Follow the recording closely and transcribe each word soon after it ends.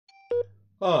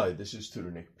Hi, this is Tutor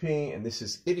Nick P, and this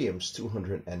is Idioms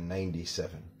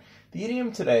 297. The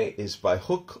idiom today is by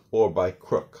hook or by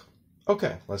crook.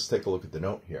 Okay, let's take a look at the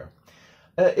note here.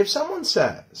 If someone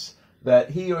says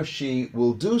that he or she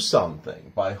will do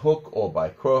something by hook or by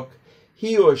crook,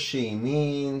 he or she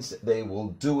means they will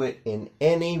do it in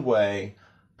any way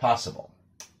possible,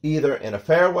 either in a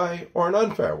fair way or an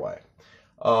unfair way,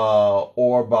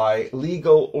 or by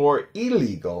legal or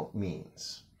illegal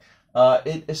means.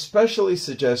 It especially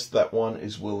suggests that one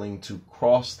is willing to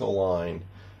cross the line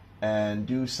and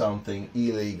do something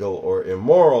illegal or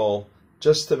immoral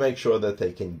just to make sure that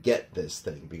they can get this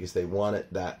thing because they want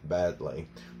it that badly,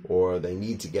 or they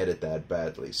need to get it that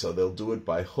badly. So they'll do it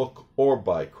by hook or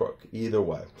by crook, either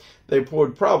way. They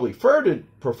would probably prefer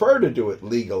to do it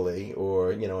legally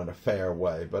or, in a fair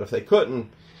way. But if they couldn't,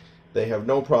 they have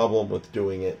no problem with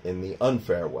doing it in the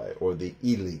unfair way or the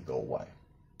illegal way.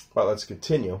 Well, let's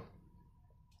continue.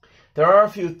 There are a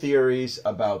few theories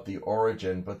about the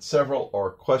origin, but several are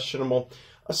questionable.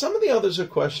 Some of the others are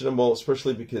questionable,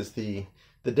 especially because the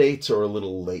dates are a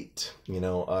little late.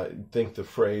 I think the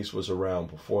phrase was around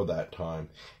before that time,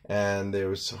 and there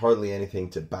was hardly anything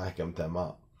to back them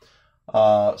up.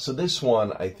 So this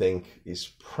one, I think,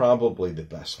 is probably the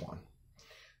best one.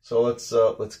 So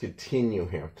let's continue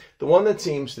here. The one that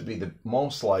seems to be the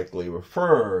most likely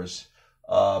refers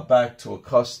back to a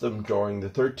custom during the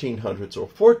 1300s or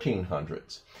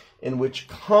 1400s, in which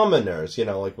commoners,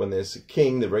 like when there's a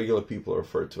king, the regular people are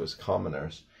referred to as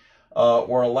commoners,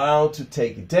 were allowed to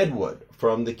take deadwood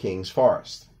from the king's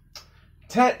forest.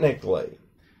 Technically,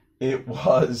 it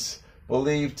was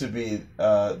believed to be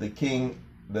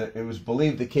it was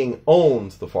believed the king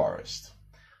owned the forest,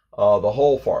 the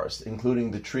whole forest,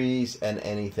 including the trees and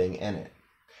anything in it.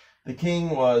 The king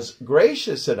was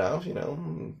gracious enough,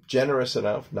 generous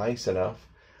enough, nice enough,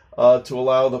 to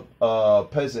allow the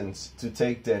peasants to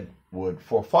take dead wood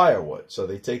for firewood. So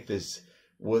they take this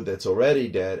wood that's already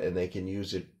dead and they can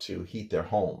use it to heat their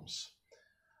homes.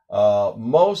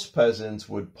 Most peasants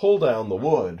would pull down the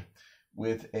wood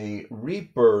with a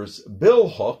reaper's bill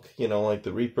hook, like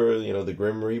the reaper, the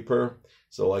Grim Reaper,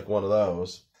 so like one of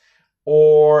those,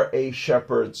 or a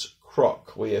shepherd's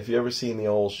crook. Well, if you ever seen the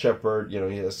old shepherd,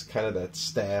 he has kind of that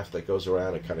staff that goes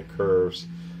around and kind of curves.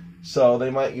 So they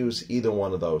might use either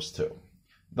one of those two.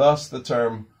 Thus, the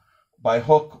term by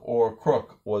hook or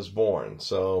crook was born.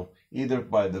 So either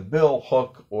by the bill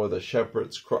hook or the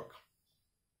shepherd's crook.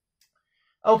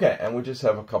 Okay, and we just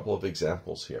have a couple of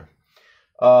examples here.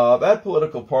 That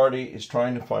political party is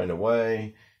trying to find a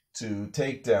way to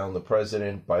take down the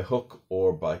president by hook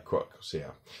or by crook. So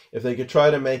yeah, if they could try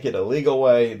to make it a legal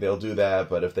way, they'll do that.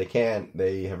 But if they can't,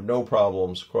 they have no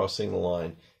problems crossing the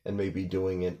line and maybe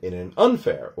doing it in an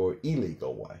unfair or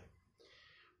illegal way.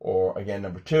 Or again,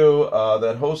 number two,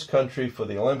 that host country for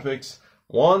the Olympics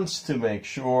wants to make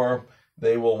sure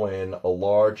they will win a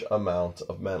large amount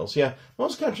of medals. Yeah,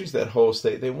 most countries that host,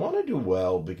 they want to do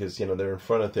well because, they're in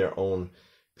front of their own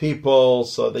people.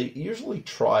 So they usually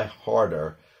try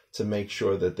harder to make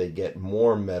sure that they get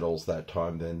more medals that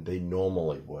time than they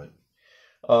normally would,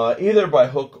 either by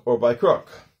hook or by crook.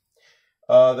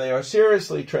 They are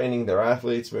seriously training their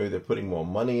athletes. Maybe they're putting more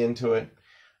money into it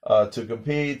to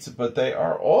compete, but they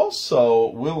are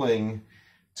also willing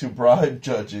to bribe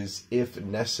judges if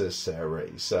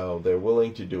necessary. So they're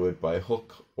willing to do it by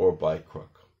hook or by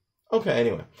crook. Okay,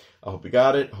 anyway, I hope you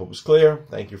got it. I hope it's clear.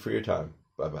 Thank you for your time.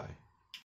 Bye-bye.